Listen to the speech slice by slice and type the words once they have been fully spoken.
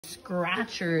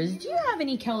scratchers. Do you have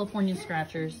any California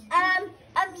scratchers?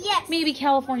 Yes. Maybe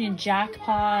California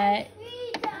jackpot.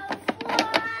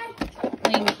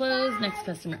 Lane closed. Next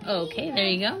customer. Okay, there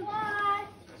you go.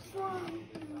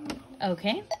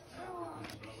 Okay.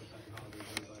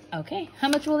 Okay. How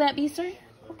much will that be, sir?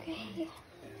 Okay.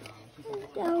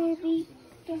 That will be.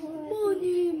 My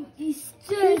name is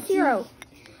 20.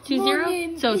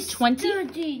 So it's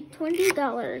 20?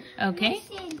 $20. Okay.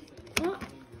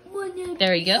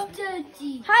 There we go.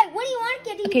 Hi, what do you want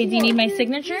to get? Okay, do you need my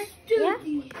signature? Yeah.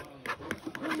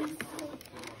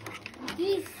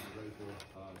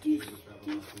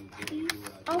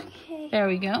 Okay. There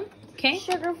we go. Okay.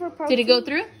 Sugar for protein. Did it go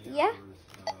through? Yeah.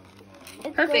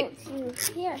 It Perfect. goes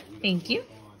here. Thank you.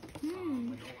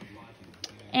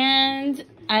 And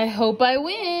I hope I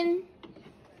win.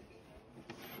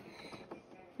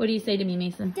 What do you say to me,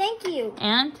 Mason? Thank you.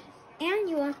 And And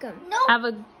you're welcome. No. have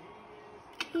a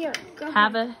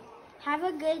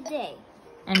good day.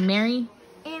 and Merry.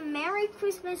 And Merry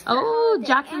Christmas. For Oh, holiday.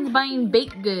 Jackson's And buying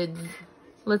baked goods.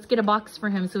 Let's get a box for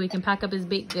him so we can pack up his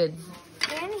baked goods.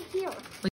 And